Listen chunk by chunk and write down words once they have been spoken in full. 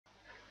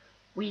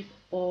We've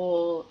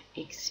all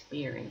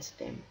experienced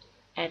them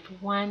at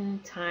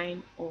one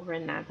time or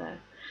another.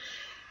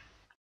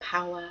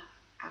 Power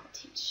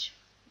outage.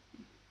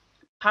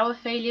 Power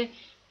failure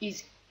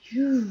is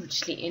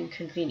hugely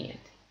inconvenient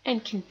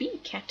and can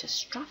be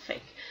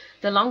catastrophic.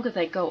 The longer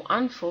they go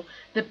on for,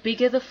 the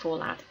bigger the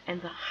fallout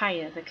and the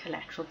higher the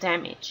collateral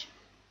damage.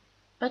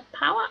 But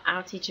power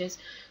outages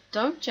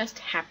don't just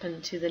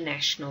happen to the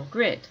national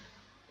grid.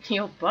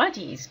 Your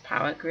body's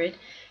power grid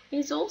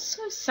is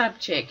also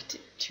subject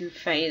to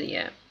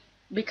failure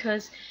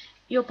because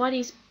your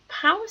body's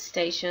power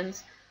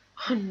stations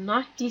are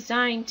not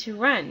designed to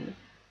run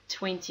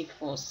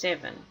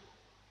 24/7.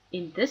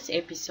 In this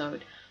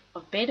episode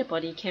of Better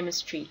Body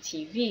Chemistry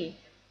TV,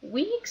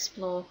 we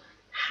explore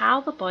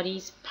how the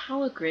body's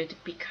power grid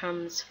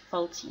becomes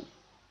faulty.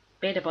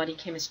 Better Body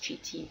Chemistry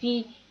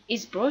TV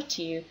is brought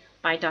to you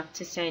by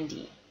Dr.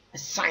 Sandy, a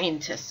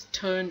scientist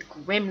turned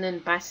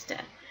gremlin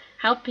buster,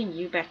 helping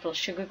you battle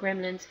sugar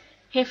gremlins,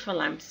 heifer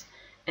lumps,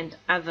 and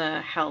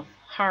other health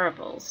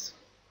horribles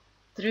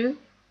through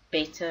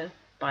Better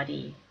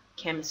Body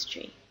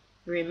Chemistry.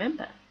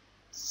 Remember,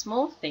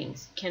 small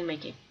things can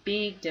make a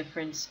big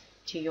difference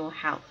to your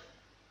health.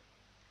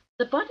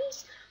 The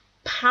body's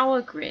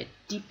power grid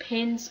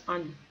depends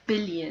on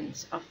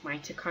billions of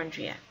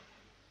mitochondria,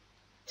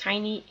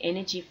 tiny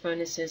energy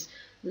furnaces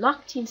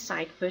locked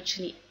inside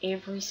virtually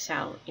every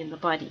cell in the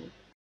body.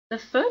 The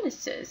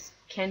furnaces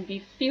can be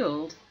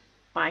fueled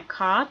by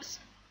carbs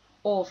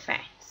or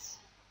fats.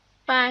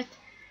 But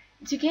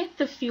to get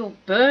the fuel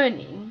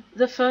burning,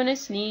 the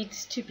furnace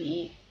needs to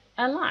be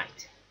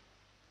alight.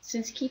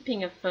 Since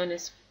keeping a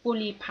furnace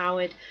fully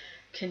powered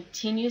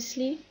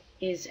continuously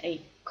is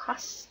a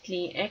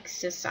costly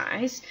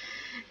exercise,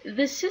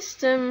 the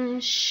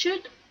system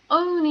should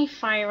only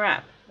fire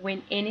up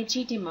when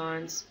energy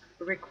demands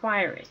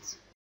require it.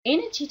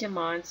 Energy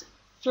demands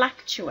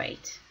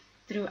fluctuate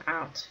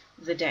throughout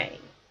the day,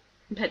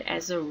 but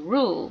as a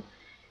rule,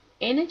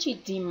 energy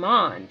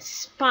demand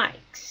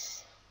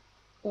spikes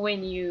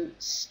when you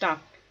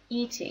stop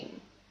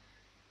eating,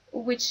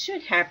 which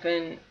should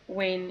happen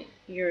when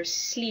you're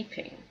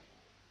sleeping.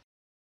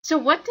 So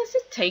what does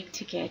it take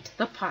to get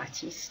the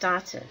party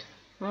started?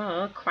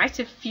 Well, quite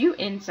a few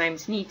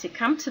enzymes need to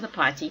come to the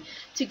party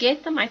to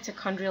get the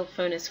mitochondrial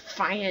furnace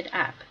fired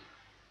up.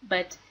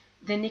 But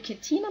the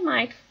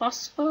nicotinamide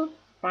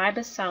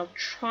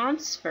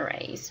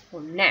phosphoribosyltransferase,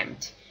 or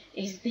NAMT,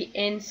 is the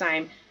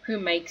enzyme who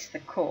makes the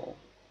call.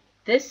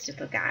 This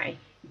little guy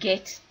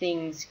gets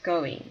things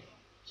going.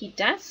 He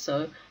does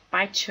so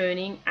by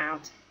churning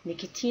out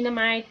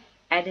nicotinamide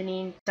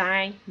adenine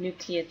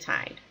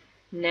dinucleotide,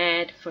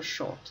 NAD for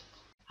short.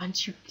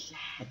 Aren't you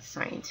glad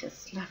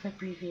scientists love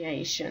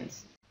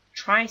abbreviations?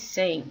 Try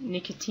saying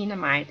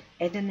nicotinamide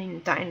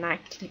adenine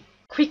dinucleotide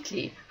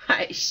quickly.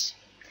 Hush.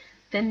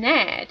 The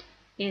NAD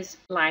is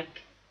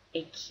like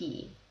a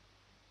key.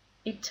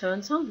 It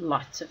turns on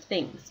lots of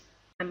things,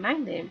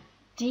 among them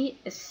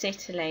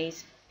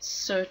deacetylase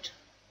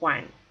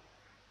SIRT1,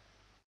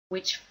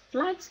 which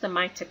floods the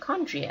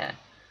mitochondria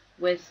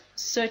with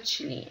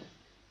sertraline,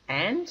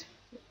 and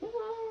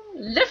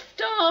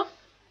lift off!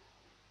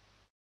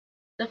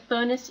 The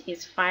furnace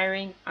is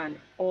firing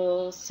on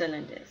all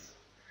cylinders.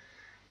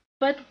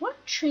 But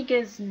what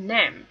triggers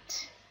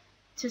NAMT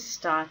to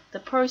start the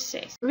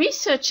process?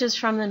 Researchers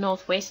from the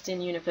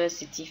Northwestern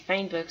University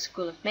Feinberg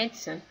School of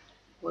Medicine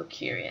were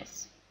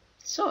curious.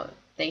 So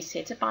they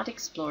set about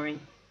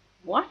exploring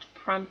what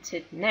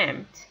prompted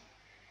NAMT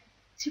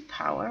to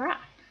power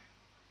up.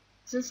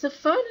 Since the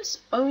furnace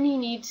only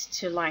needs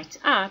to light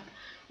up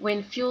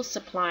when fuel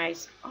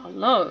supplies are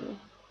low,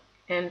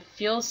 and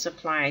fuel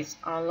supplies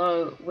are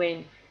low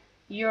when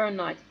you're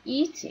not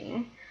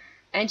eating,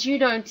 and you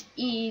don't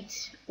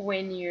eat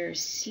when you're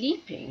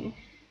sleeping,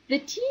 the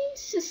team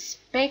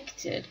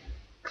suspected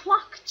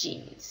clock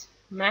genes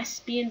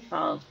must be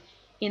involved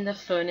in the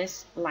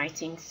furnace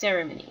lighting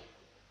ceremony.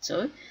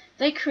 So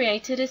they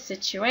created a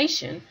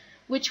situation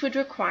which would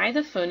require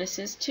the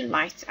furnaces to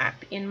light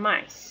up in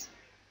mice.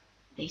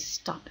 They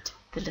stopped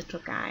the little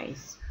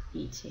guys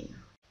eating.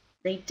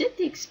 They did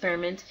the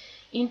experiment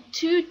in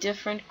two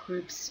different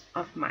groups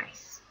of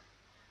mice.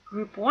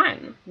 Group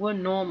 1 were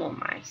normal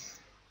mice.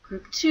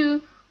 Group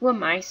 2 were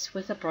mice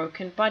with a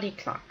broken body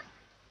clock.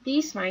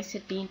 These mice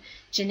had been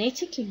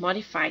genetically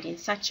modified in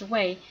such a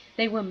way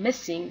they were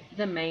missing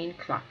the main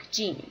clock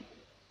gene.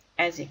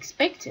 As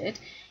expected,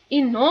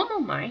 in normal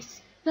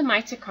mice, the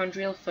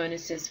mitochondrial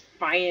furnaces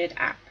fired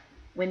up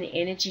when the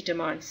energy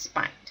demand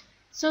spiked,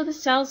 so the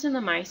cells in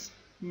the mice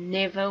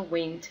never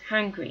went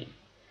hungry.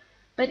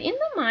 But in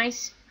the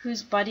mice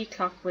whose body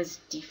clock was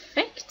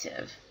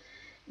defective,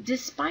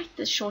 despite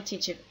the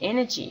shortage of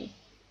energy,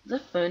 the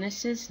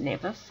furnaces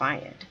never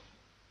fired.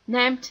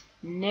 NAMT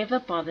never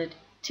bothered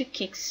to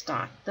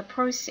kickstart the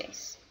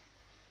process.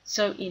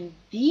 So in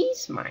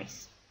these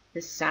mice,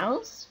 the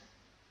cells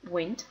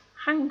went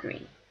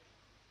hungry.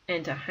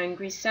 And a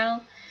hungry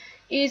cell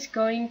is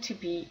going to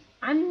be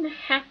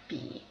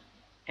unhappy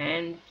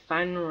and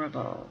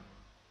vulnerable.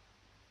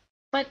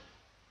 But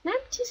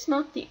NAMT is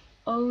not the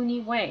only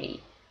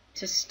way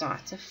to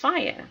start a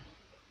fire.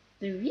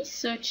 The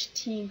research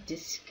team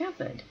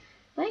discovered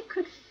they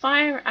could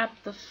fire up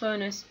the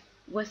furnace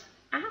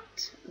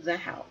without the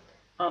help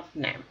of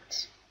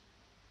NAMT.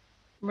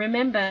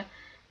 Remember,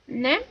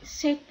 NAMT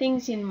set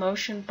things in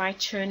motion by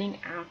churning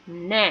out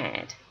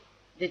NAD.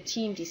 The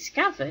team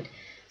discovered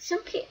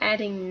simply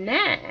adding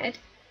NAD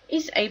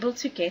is able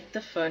to get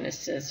the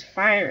furnaces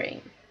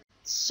firing.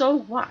 So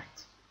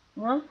what?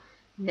 Well,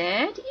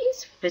 NAD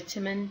is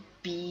vitamin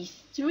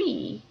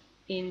B3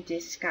 in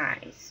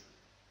disguise,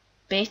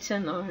 better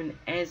known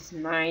as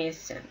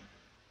niacin.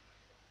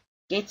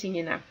 Getting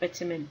enough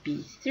vitamin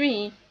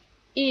B3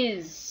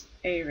 is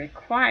a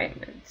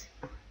requirement.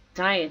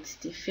 Diets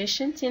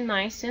deficient in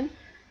niacin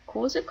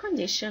cause a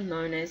condition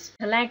known as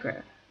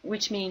pellagra,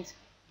 which means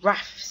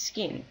rough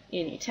skin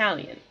in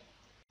Italian.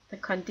 The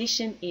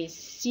condition is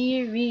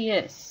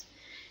serious.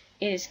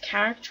 It is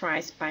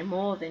characterized by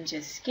more than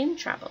just skin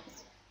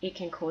troubles. It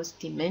can cause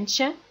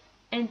dementia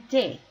and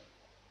death,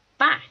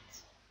 but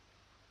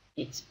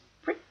it's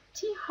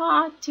pretty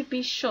hard to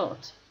be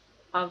short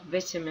of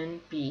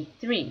vitamin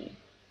B3.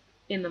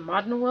 In the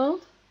modern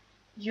world,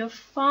 you're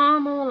far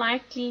more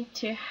likely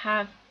to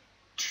have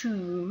too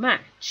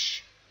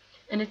much,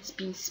 and it's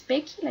been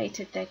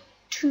speculated that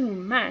too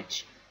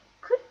much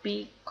could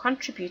be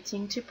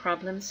contributing to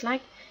problems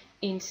like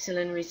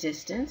insulin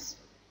resistance,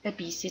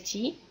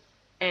 obesity,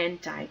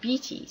 and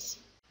diabetes.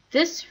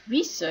 This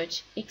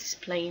research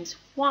explains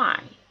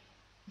why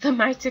the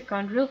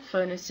mitochondrial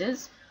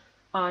furnaces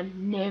are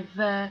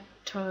never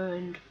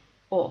turned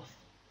off.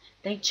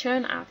 They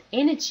churn out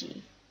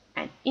energy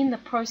and in the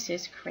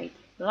process create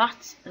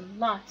lots and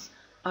lots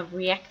of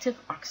reactive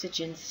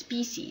oxygen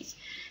species.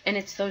 And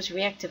it's those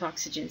reactive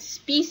oxygen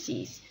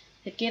species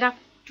that get up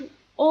to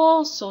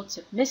all sorts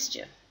of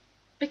mischief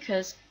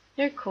because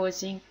they're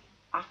causing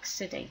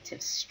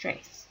oxidative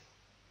stress.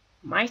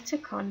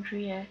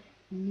 Mitochondria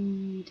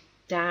need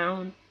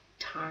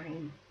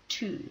downtime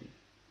too.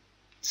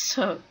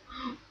 So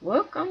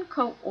work on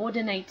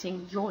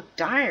coordinating your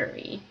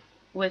diary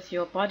with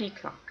your body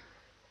clock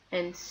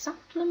and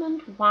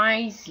supplement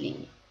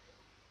wisely.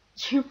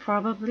 You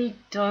probably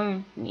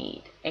don't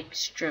need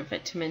extra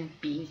vitamin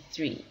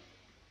B3.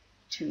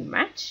 Too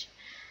much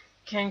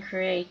can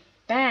create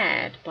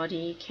bad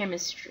body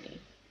chemistry.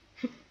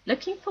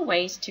 Looking for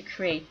ways to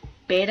create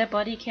better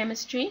body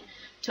chemistry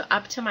to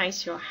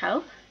optimize your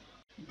health?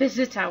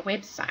 Visit our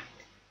website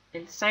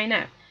and sign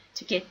up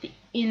to get the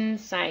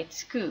inside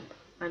scoop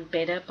on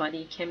better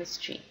body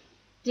chemistry.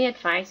 The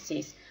advice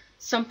is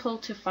simple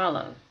to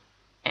follow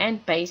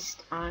and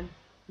based on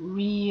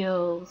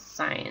real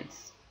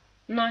science,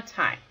 not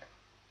hype.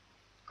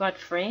 Got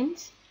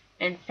friends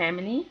and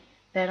family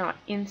that are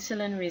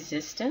insulin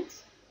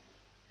resistant?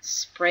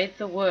 Spread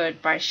the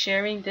word by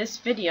sharing this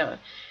video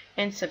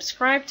and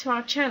subscribe to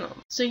our channel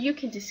so you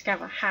can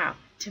discover how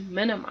to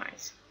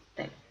minimize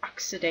that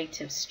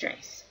oxidative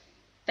stress.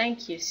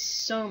 Thank you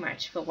so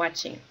much for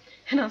watching,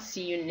 and I'll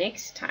see you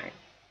next time.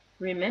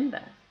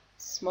 Remember,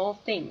 small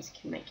things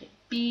can make a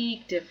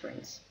big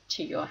difference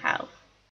to your health.